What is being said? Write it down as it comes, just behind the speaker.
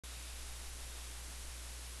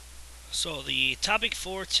So the topic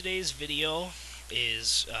for today's video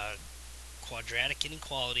is quadratic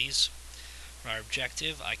inequalities. For our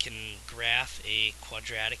objective, I can graph a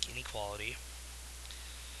quadratic inequality.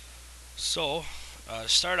 So to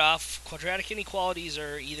start off, quadratic inequalities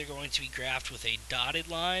are either going to be graphed with a dotted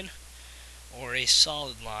line or a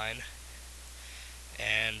solid line.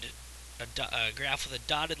 And a graph with a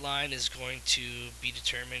dotted line is going to be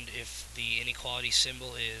determined if the inequality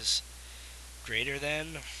symbol is greater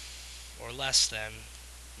than or less than,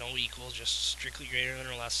 no equal, just strictly greater than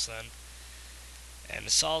or less than. And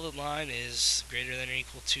the solid line is greater than or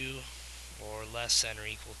equal to or less than or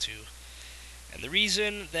equal to. And the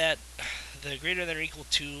reason that the greater than or equal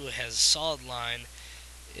to has a solid line,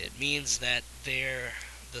 it means that the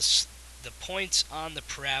points on the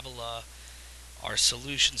parabola are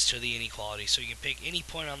solutions to the inequality. So you can pick any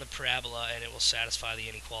point on the parabola and it will satisfy the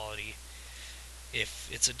inequality. If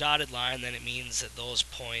it's a dotted line, then it means that those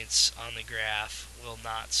points on the graph will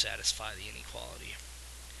not satisfy the inequality.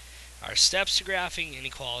 Our steps to graphing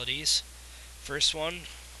inequalities. First one,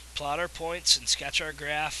 plot our points and sketch our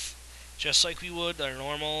graph just like we would our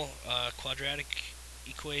normal quadratic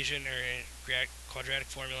equation or quadratic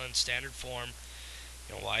formula in standard form.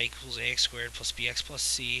 Y equals ax squared plus bx plus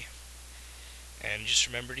c. And just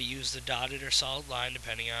remember to use the dotted or solid line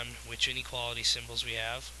depending on which inequality symbols we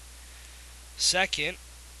have. Second,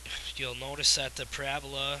 you'll notice that the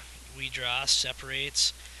parabola we draw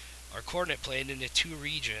separates our coordinate plane into two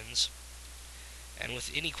regions. And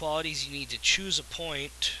with inequalities, you need to choose a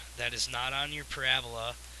point that is not on your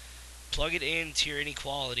parabola, plug it into your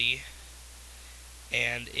inequality,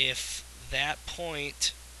 and if that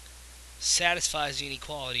point satisfies the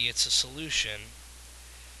inequality, it's a solution.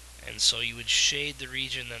 And so you would shade the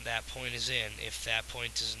region that that point is in. If that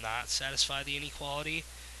point does not satisfy the inequality,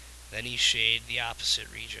 then you shade the opposite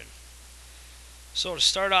region. So to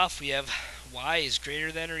start off, we have y is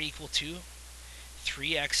greater than or equal to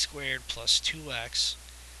 3x squared plus 2x.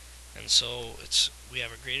 And so we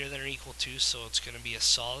have a greater than or equal to, so it's going to be a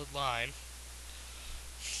solid line.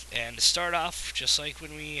 And to start off, just like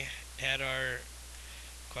when we had our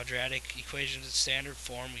quadratic equations in standard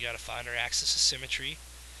form, we got to find our axis of symmetry.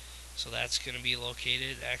 So that's going to be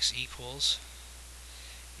located x equals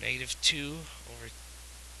negative 2 over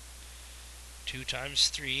 2 times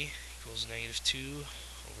 3 equals negative 2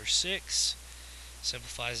 over 6.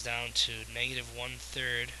 Simplifies down to negative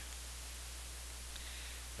 1/3.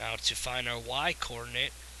 Now to find our y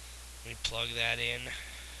coordinate, we plug that in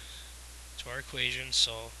to our equation.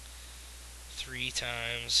 So 3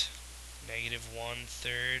 times negative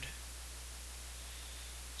 1/3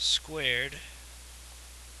 squared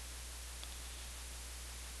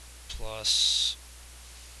plus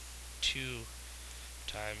 2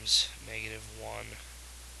 times negative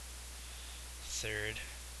 1/3.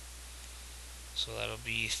 So that'll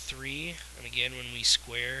be 3. And again, when we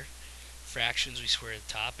square fractions, we square the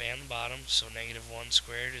top and the bottom. So negative 1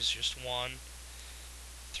 squared is just 1.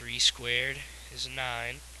 3 squared is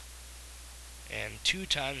 9. And 2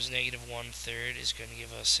 times negative 1/3 is going to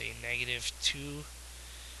give us a negative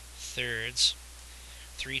 2/3.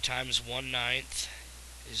 3 times 1/9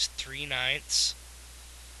 is 3/9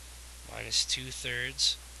 minus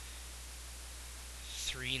 2/3.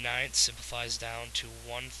 3/9 simplifies down to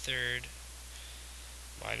 1/3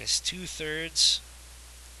 minus 2/3.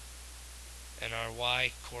 And our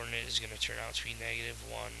y coordinate is going to turn out to be negative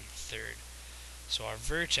 1/3. So our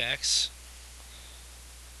vertex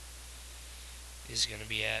is going to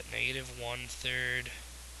be at negative 1/3,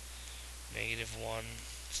 negative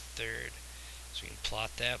 1/3. So we can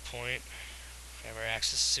plot that point, have our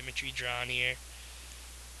axis of symmetry drawn here,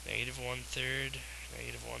 negative 1/3,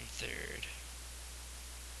 negative 1/3.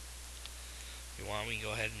 If you want, we can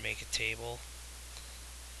go ahead and make a table.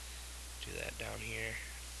 Do that down here.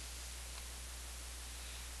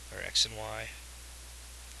 Our x and y.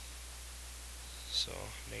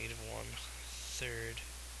 So negative 1/3,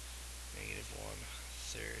 negative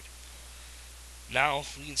 1/3. Now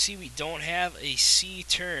we can see we don't have a c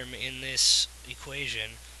term in this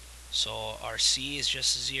equation, so our c is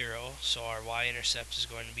just 0, so our y-intercept is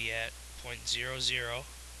going to be at 0.00.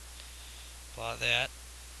 Plot that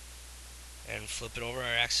and flip it over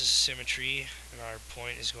our axis of symmetry, and our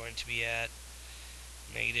point is going to be at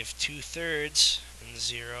negative 2/3 in the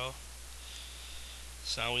 0.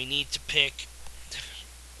 So now we need to pick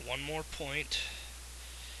one more point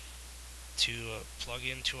to plug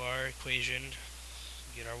into our equation,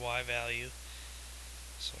 get our y value.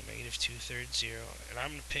 So negative 2/3, 0. And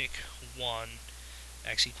I'm going to pick 1.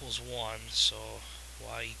 X equals 1, so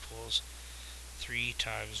y equals 3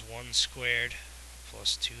 times 1 squared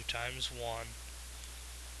plus 2 times 1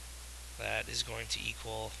 that is going to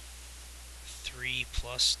equal 3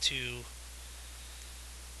 plus 2,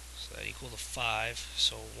 so that equals 5.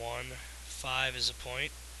 So 1, 5 is a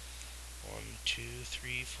point. 1, 2,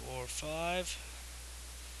 3, 4, 5.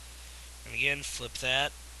 And again, flip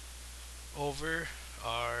that over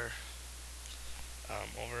our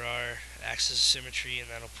axis of symmetry, and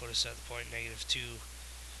that'll put us at the point -2,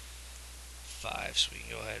 5. So we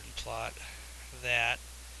can go ahead and plot that.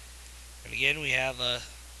 And again, we have a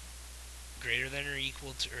greater than or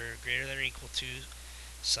equal to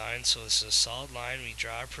sign. So this is a solid line. We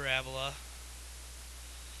draw our parabola.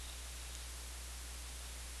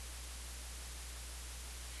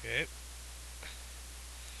 Okay.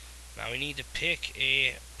 Now we need to pick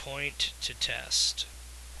a point to test.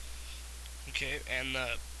 Okay, and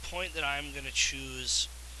the point that I'm going to choose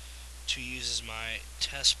to use as my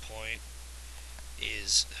test point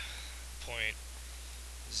is point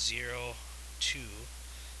 0, 2.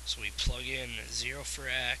 So we plug in 0 for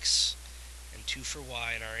x and 2 for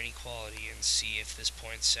y in our inequality and see if this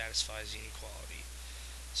point satisfies the inequality.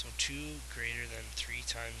 So 2 greater than 3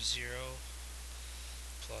 times 0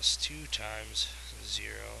 plus 2 times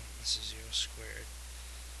 0, this is 0 squared.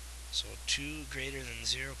 So 2 greater than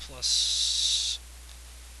 0 plus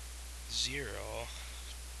 0,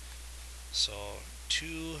 so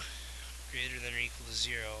 2 greater than or equal to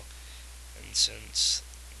 0, and since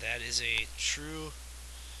that is a true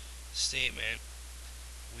statement,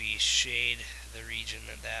 we shade the region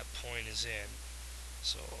that that point is in.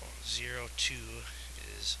 So 0, 2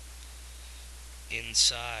 is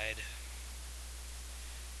inside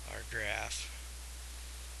our graph,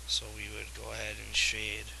 so we would go ahead and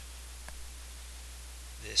shade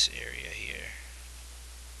this area here.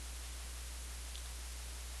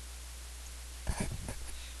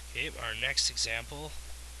 Okay, our next example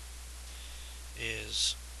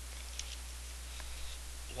is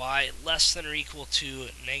y less than or equal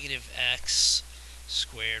to -x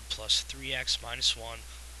squared plus 3x minus 1.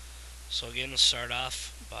 So again, we'll start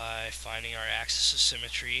off by finding our axis of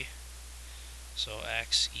symmetry. So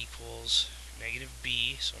x equals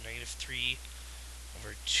 -b, so -3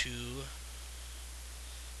 over 2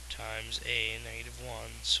 times a,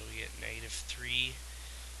 -1, so we get -3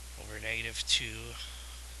 over -2,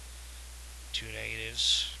 2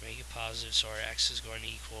 negatives, make it positive, so our x is going to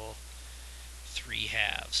equal 3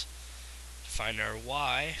 halves. To find our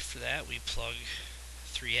y, for that we plug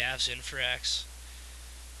 3 halves in for x,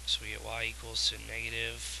 so we get y equals to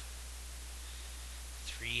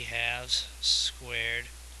 -3 halves squared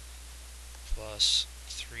plus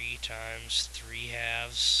 3 times 3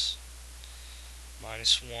 halves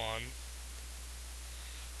minus 1.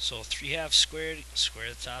 So 3 halves squared, square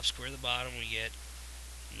the top, square the bottom, we get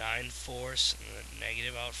 9/4, and the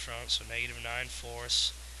negative out front, so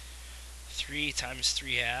 -9/4. 3 times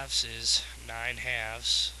 3 halves is 9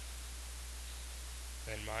 halves,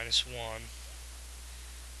 then minus 1.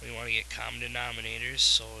 We want to get common denominators,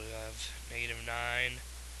 so we have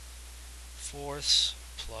 -9/4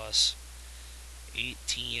 plus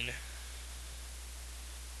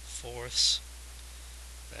 18/4,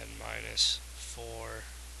 then minus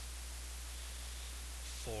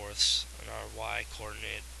 4/4, and our y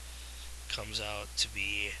coordinate comes out to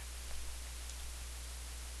be,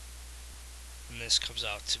 and this comes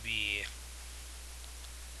out to be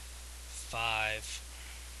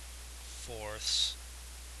 5/4,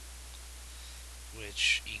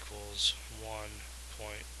 which equals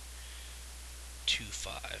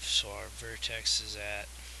 1.25. So our vertex is at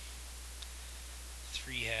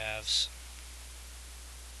 3 halves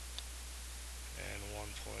and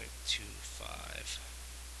 1.25.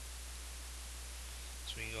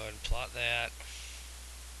 So we can go ahead and plot that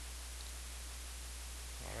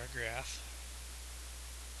on our graph.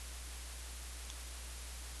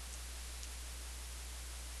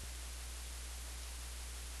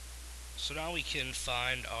 So now we can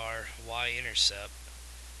find our y-intercept,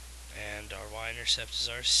 and our y-intercept is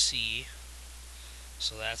our c,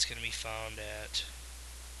 so that's going to be found at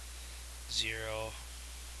 0,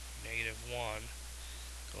 -1.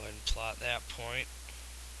 Go ahead and plot that point,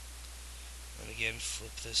 and again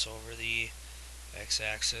flip this over the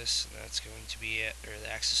x-axis, and that's going to be at, or the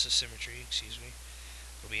axis of symmetry, excuse me,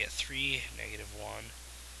 will be at 3, -1.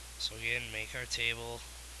 So again, make our table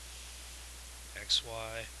x,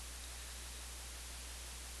 y.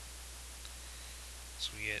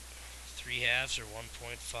 So we get 3 halves, or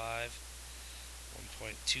 1.5,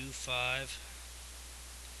 1.25,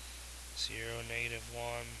 0,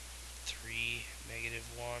 -1, 3,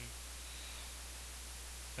 -1.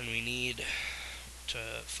 And we need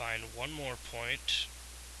to find one more point,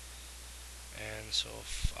 and so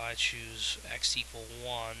if I choose x equal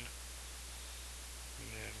 1,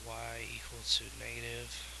 y equals to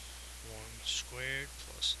negative 1 squared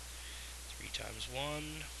plus 3 times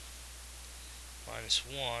 1 minus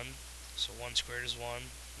 1. So 1 squared is 1,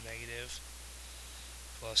 negative,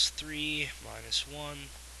 plus 3 minus 1.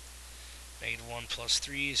 Negative 1 plus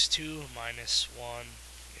 3 is 2, minus 1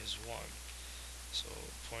 is 1. So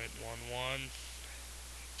 0.11,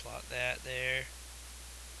 plot that there.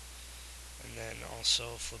 And then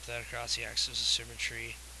also flip that across the axis of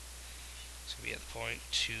symmetry. It's going to be at the point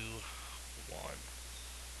 2, 1.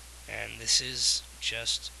 And this is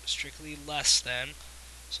just strictly less than.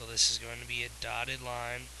 So this is going to be a dotted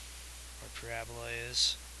line. Our parabola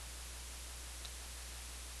is.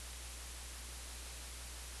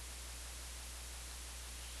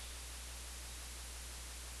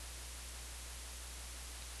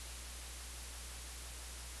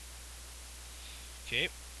 Okay,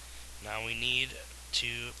 now we need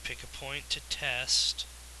to pick a point to test.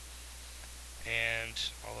 And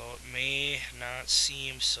although it may not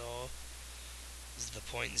seem so, the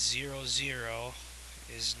point 0, 0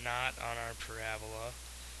 is not on our parabola.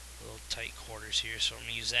 Little tight quarters here, so I'm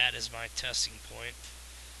going to use that as my testing point.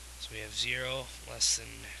 So we have 0 less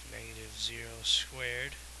than negative 0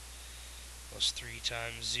 squared plus 3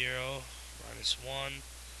 times 0 minus 1.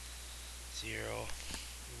 0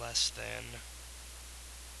 less than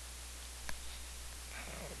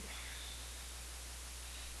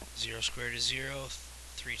 0 squared is 0.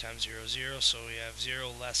 3 times 0 is 0, so we have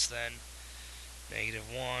 0 less than negative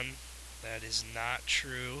 1. That is not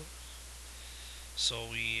true. So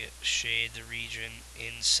we shade the region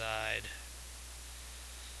inside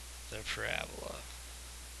the parabola.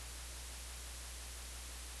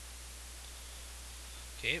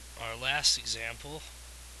 Okay, our last example.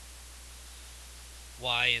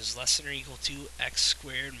 Y is less than or equal to x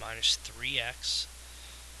squared minus 3x.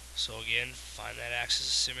 So again, find that axis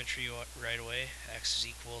of symmetry right away. X is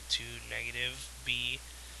equal to negative b.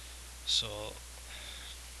 So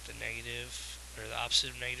the negative, or the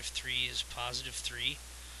opposite of negative 3 is positive 3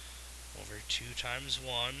 over 2 times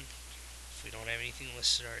 1. If we don't have anything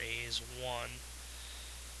listed, our a is 1.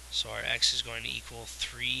 So our x is going to equal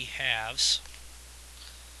 3 halves.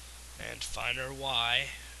 And find our y.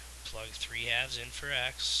 Plug 3 halves in for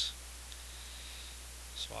x.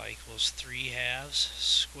 So y equals 3 halves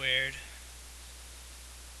squared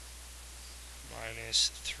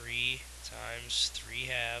minus 3 times 3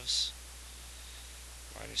 halves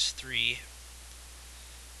minus 3.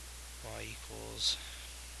 Y equals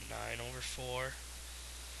 9 over 4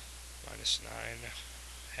 minus 9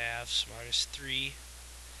 halves minus 3.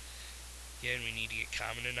 Again, we need to get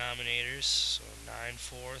common denominators, so 9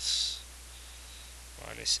 fourths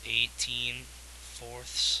minus 18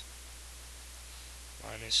 fourths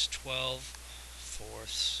minus 12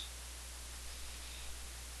 fourths.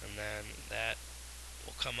 And then that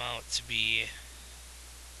will come out to be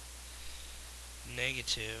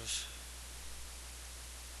negative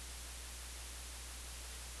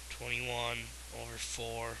 21 over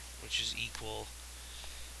 4, which is equal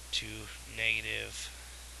to negative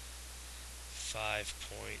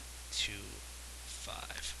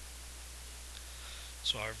 5.25.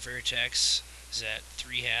 So our vertex is at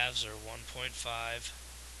 3 halves, or 1.5,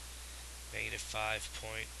 negative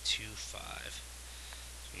 5.25.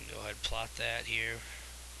 So you can go ahead and plot that here.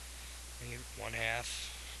 Negative 1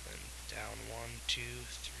 half, then down 1, 2,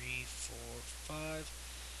 3, 4, 5.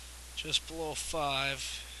 Just below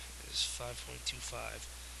 5 is 5.25.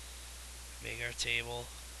 Make our table.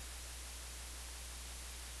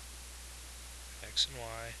 X and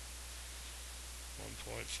Y.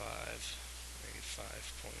 1.5, negative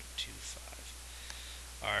 5.25.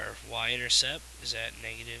 Our y-intercept is at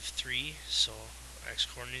negative 3, so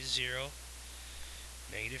x-coordinate is 0.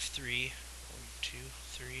 Negative 3, 1, 2,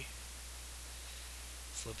 3.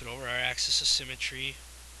 Flip it over our axis of symmetry.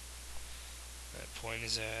 That point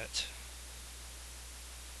is at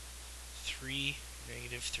 3,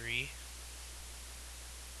 negative 3.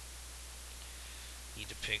 Need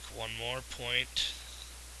to pick one more point.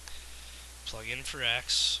 Plug in for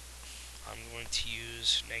x. I'm going to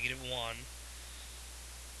use negative 1.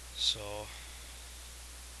 So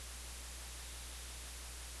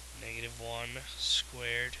negative 1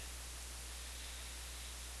 squared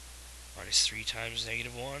minus 3 times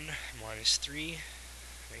negative 1 minus 3.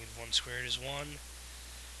 Negative 1 squared is 1.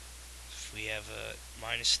 If we have a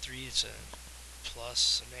minus 3, it's a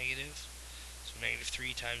plus a negative. So negative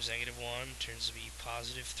 3 times negative 1 turns to be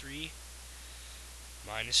positive 3.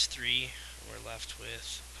 Minus 3, we're left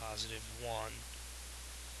with positive 1.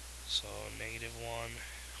 So negative 1,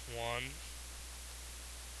 1.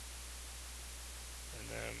 And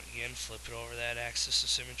then again, flip it over that axis of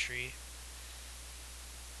symmetry.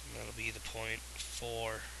 That'll be the point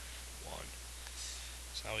 4, 1.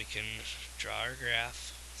 So now we can draw our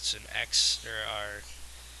graph. It's an x, or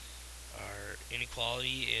our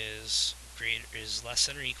inequality is less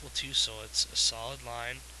than or equal to, so it's a solid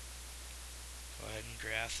line. Go ahead and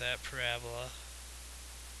graph that parabola.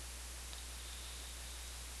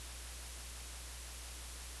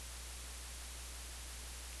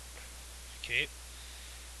 Okay,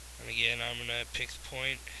 and again I'm going to pick the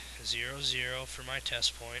point 0, 0 for my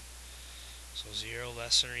test point. So 0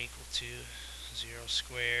 less than or equal to 0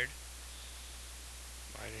 squared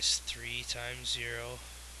minus 3 times 0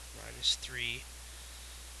 minus 3.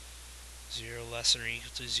 0 less than or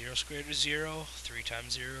equal to 0 squared is 0. 3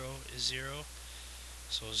 times 0 is 0.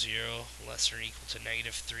 So 0 less than or equal to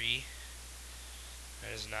negative 3.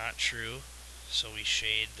 That is not true. So we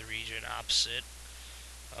shade the region opposite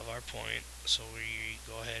of our point. So we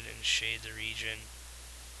go ahead and shade the region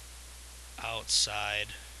outside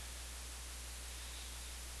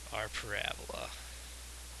our parabola.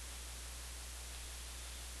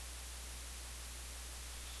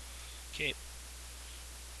 Okay,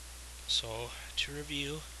 so to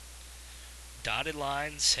review, dotted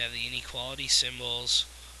lines have the inequality symbols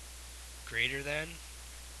greater than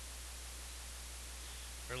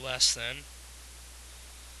or less than.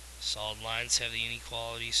 Solid lines have the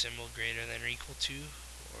inequality symbol greater than or equal to,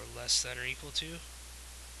 or less than or equal to.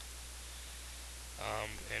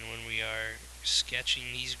 And when we are sketching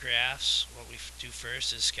these graphs, what we do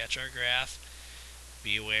first is sketch our graph.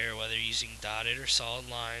 Be aware whether using dotted or solid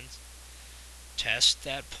lines. Test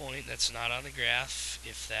that point that's not on the graph.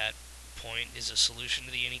 If that point is a solution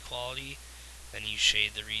to the inequality, then you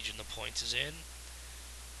shade the region the point is in.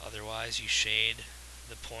 Otherwise, you shade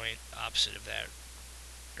the point opposite of that,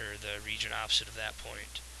 or the region opposite of that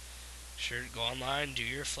point. Sure, go online, do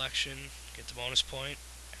your reflection, get the bonus point,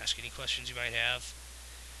 ask any questions you might have,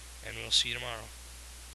 and we'll see you tomorrow.